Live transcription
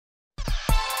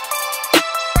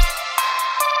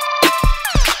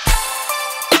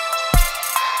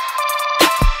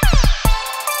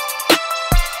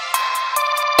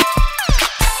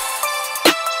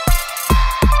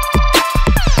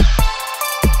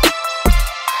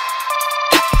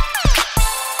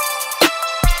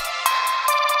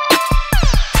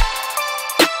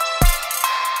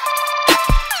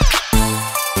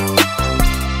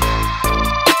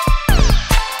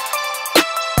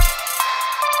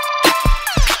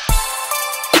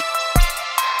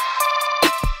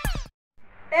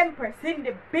Empress in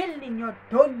the building. You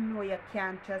don't know you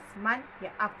can't trust man. You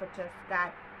have to trust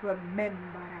God. Remember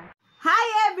that.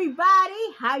 Hi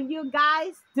everybody. How you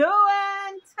guys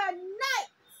doing tonight?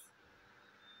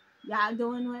 Y'all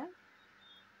doing well?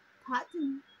 Talk to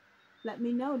me. Let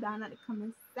me know down at the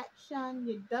comment section.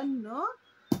 You don't know?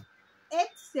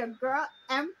 It's your girl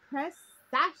Empress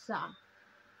Sasha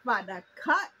for the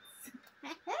cuts.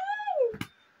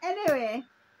 Anyway,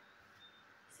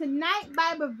 tonight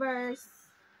Bible verse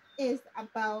is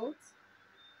about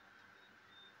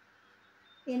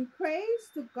in praise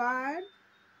to God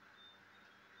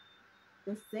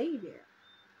the Savior.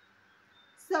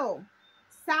 So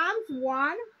Psalms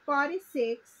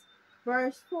 146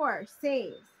 verse 4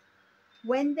 says,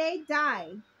 when they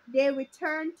die, they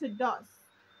return to dust.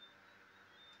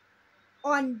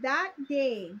 On that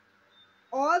day,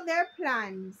 all their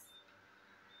plans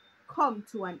come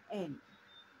to an end.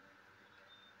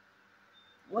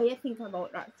 What do you think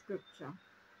about that scripture?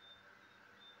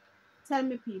 Tell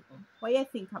me, people, what do you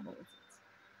think about it?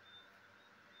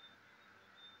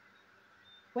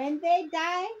 When they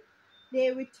die,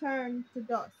 they return to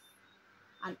dust,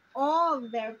 and all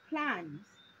their plans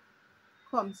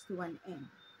comes to an end.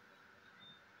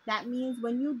 That means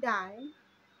when you die,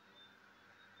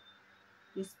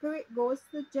 your spirit goes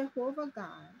to Jehovah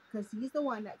God, because he's the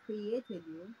one that created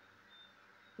you,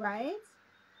 right?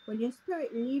 When your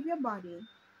spirit leaves your body,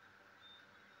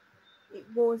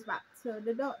 it goes back to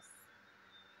the dust,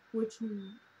 which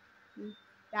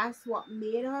that's what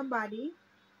made our body.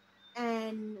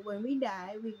 And when we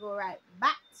die, we go right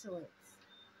back to it,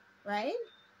 right?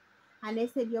 And they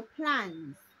said your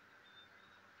plans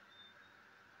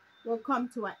will come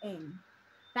to an end.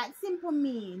 That simple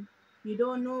means you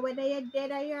don't know whether you're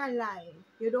dead or you're alive.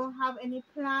 You don't have any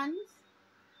plans.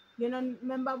 You don't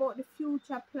remember about the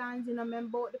future plans. You don't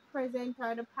remember about the present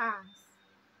or the past.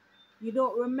 You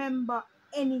don't remember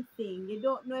anything. You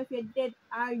don't know if you're dead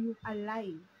or you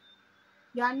alive.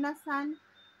 You understand?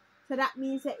 So that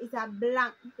means that it's a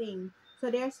blank thing. So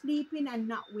they're sleeping and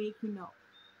not waking up.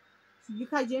 So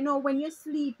because you know when you're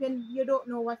sleeping, you don't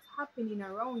know what's happening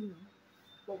around you.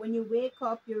 But when you wake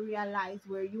up, you realize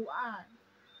where you are.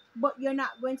 But you're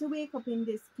not going to wake up in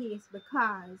this case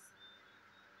because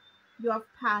you have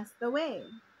passed away.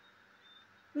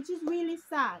 Which is really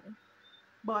sad.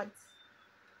 But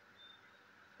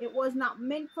it was not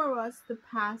meant for us to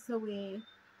pass away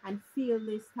and feel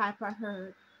this type of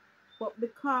hurt. But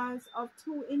because of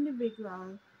two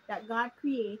individuals that God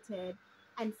created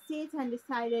and Satan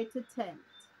decided to tempt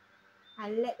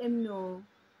and let them know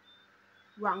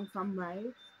wrong from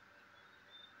right,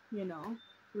 you know,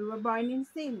 we were born in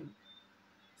sin.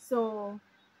 So,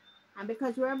 and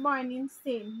because we were born in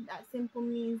sin, that simply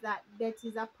means that death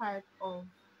is a part of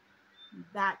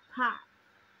that path.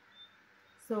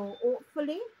 So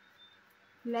hopefully,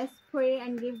 let's pray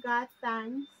and give God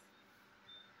thanks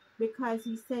because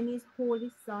he sent his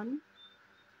holy son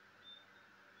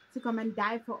to come and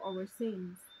die for our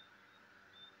sins.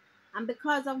 And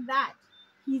because of that,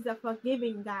 he's a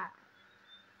forgiving God.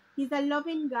 He's a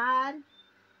loving God,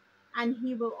 and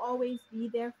he will always be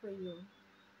there for you.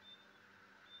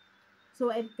 So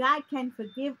if God can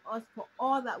forgive us for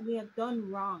all that we have done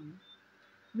wrong,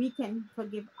 we can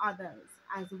forgive others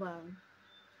as well.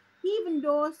 Even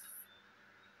though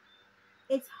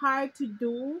it's hard to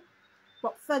do,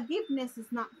 but forgiveness is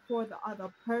not for the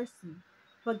other person.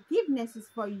 Forgiveness is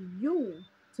for you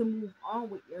to move on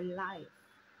with your life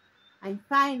and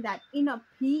find that inner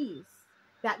peace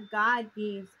that God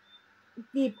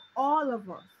give all of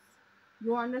us.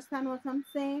 You understand what I'm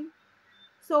saying?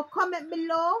 So comment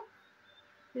below.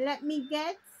 Let me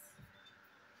get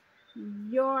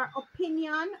your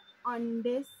opinion on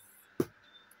this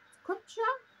scripture.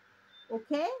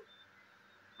 Okay?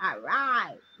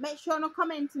 Alright. Make sure no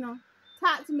comment, you know.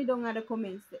 Talk to me down in the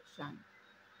comment section.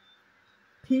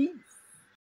 Peace.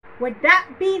 With that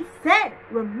being said,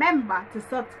 remember to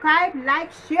subscribe, like,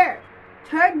 share.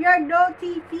 Turn your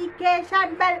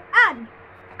notification bell on.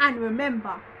 And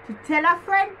remember to tell a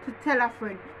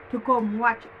friend to come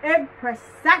watch Empress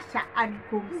Sasha and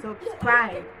come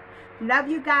subscribe. Love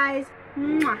you guys.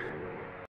 Mwah.